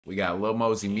We got Lil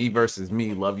Mosey, Me Versus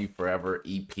Me, Love You Forever,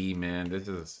 EP, man. This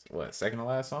is, what, second to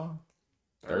last song?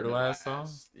 Third to last song?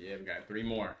 Yeah, we got 3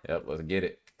 more. Yep, let's get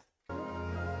it.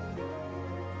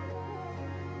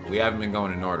 We haven't been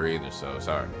going in order either, so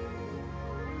sorry.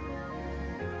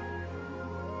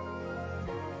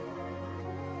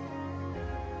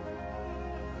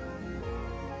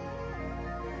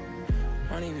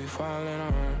 Money be falling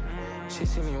on. She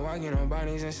see me walking on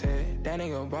bodies and said, that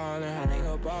nigga ballin', that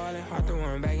nigga ballin'. Hopped the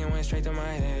one back and went straight to my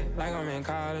head, like I'm in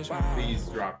college. Wow. Please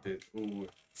dropped it. Ooh,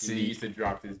 he needs to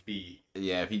drop this beat.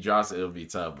 Yeah, if he drops it, it'll be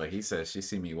tough. But he said she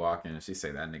see me walking and she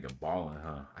say that nigga ballin',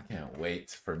 huh? I can't wait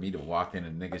for me to walk in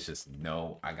and niggas just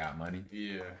know I got money.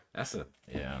 Yeah.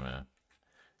 Yeah, man.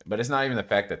 But it's not even the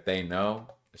fact that they know.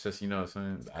 It's just, you know what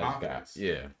I'm saying? I just got,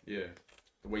 yeah. Yeah.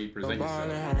 The way you present yourself.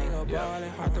 Yeah.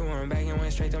 Hopped the one back and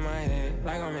went straight to my head,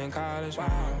 like I'm in college.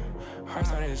 Wow. Heart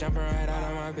started jumping right out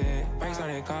of my bed. Brakes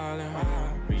started calling.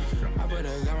 Wow. I put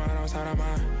a gun right outside of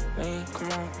my lean.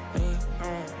 Come on, lean.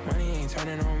 Money ain't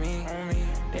turning on me.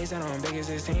 They said I'm big as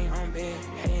this team. I'm big.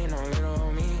 Hating on little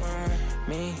old me.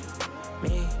 Me.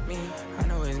 I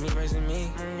know it's me versus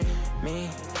me. Me.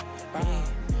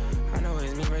 I know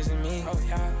it's me versus me. Oh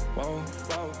yeah. Whoa.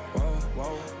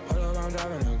 Pull up, I'm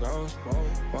driving a ghost.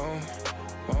 Whoa.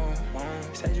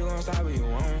 Said you gon' stop, but you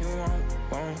won't.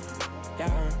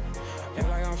 Yeah. Feel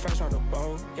like I'm fresh off the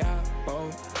boat. Yeah.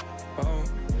 Boat.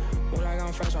 Feel like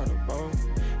I'm fresh off the boat.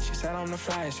 She said I'm the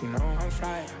flyest, you know. I'm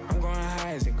fly. I'm going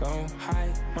high as it go.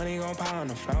 High. Money gon' pile on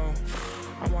the floor.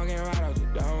 I'm walking right out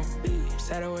the door.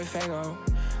 Said it with Fago.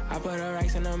 I put her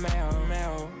racks in the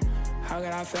mail. How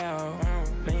could I fail?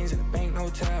 Millions in the bank, no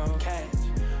tell. Cash.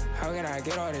 How could I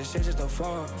get all this shit just to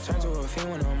fall? Turn to a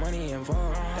fiend with no money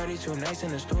involved. 32 nights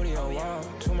in the studio wall.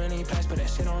 Too many plaques, put that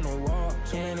shit on the wall.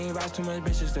 Too many rocks, too much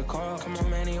bitches to call. Too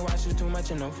many watches, too much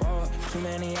in the fall. Too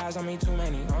many eyes on me, too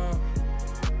many.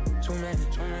 Too many.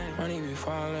 Money be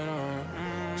falling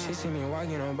on. She see me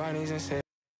walking on bodies and said,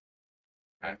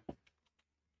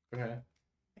 Okay.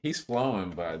 He's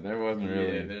flowing, but there wasn't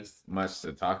really much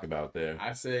to talk about there.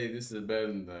 I say this is better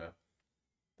than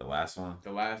the last one.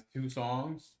 The last 2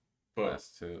 songs. But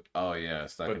last 2. Oh yeah,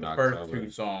 Stuck in the October. First 2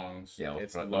 songs. Yeah,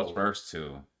 those first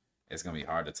 2. It's gonna be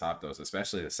hard to top those,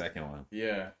 especially the second one.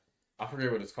 Yeah, I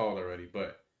forget what it's called already,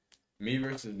 but Me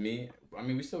Versus Me. I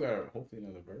mean, we still got hopefully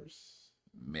another verse.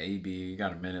 Maybe you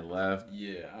got a minute left.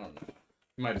 Yeah, I don't know.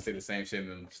 You might just say the same shit and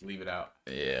then just leave it out.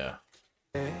 Yeah.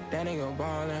 That nigga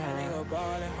ballin'.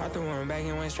 Hopped the one back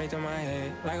and went straight to my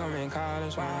head, like I'm in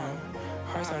college. Wow.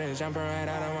 Heart started jumping right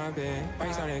out of my bed.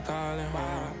 Brakes started calling.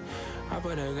 Wow. I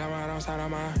put a gun right outside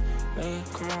of my lean.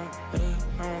 Come on, lean.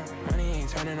 Money ain't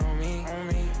turning on me.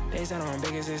 They said I'm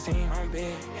big as this team. I'm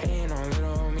big. Hating on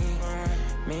little old me.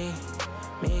 Me.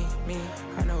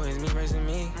 I know it's me versus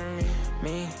me.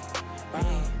 Me.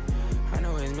 I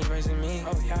know it's me versus me.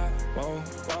 Oh yeah. Whoa.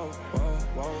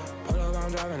 Pull up,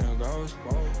 I'm driving a ghost.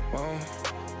 Whoa.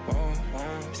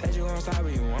 Said you gon' stop,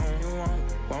 but you won't.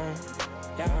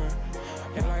 Yeah.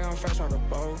 Feel like I'm fresh off the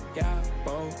boat. Yeah.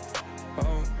 Boat.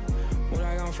 Feel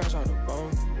like I'm fresh off the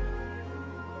boat.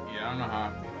 Yeah, I don't know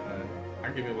how. I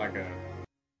give it like a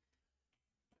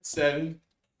 7.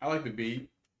 I like the beat.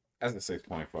 That's a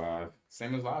 6.5.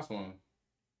 Same as last one.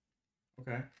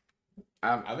 Okay.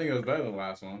 I think it was better than the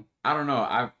last one. I don't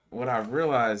know. What I've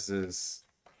realized is,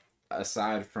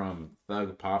 aside from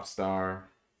Thug Pop Star,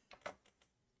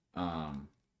 and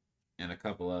a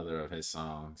couple other of his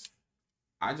songs,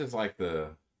 I just like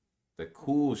the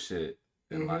cool shit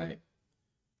and like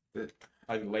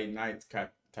late night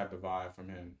type of vibe from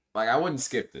him. Like I wouldn't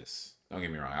skip this. Don't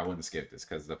get me wrong. I wouldn't skip this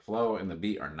because the flow and the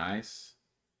beat are nice,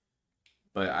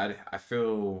 but I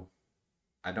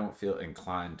don't feel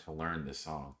inclined to learn this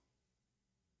song.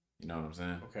 You know what I'm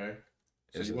saying? Okay.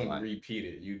 So you wouldn't repeat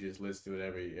it. You just listen to it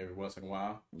every once in a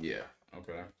while? Yeah.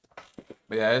 Okay.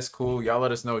 But yeah, it's cool. Y'all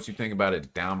let us know what you think about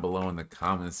it down below in the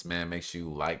comments, man. Make sure you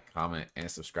like, comment,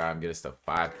 and subscribe. Get us to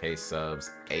 5K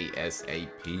subs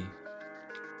ASAP.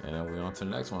 And then we're on to the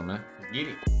next one, man. Get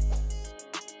it.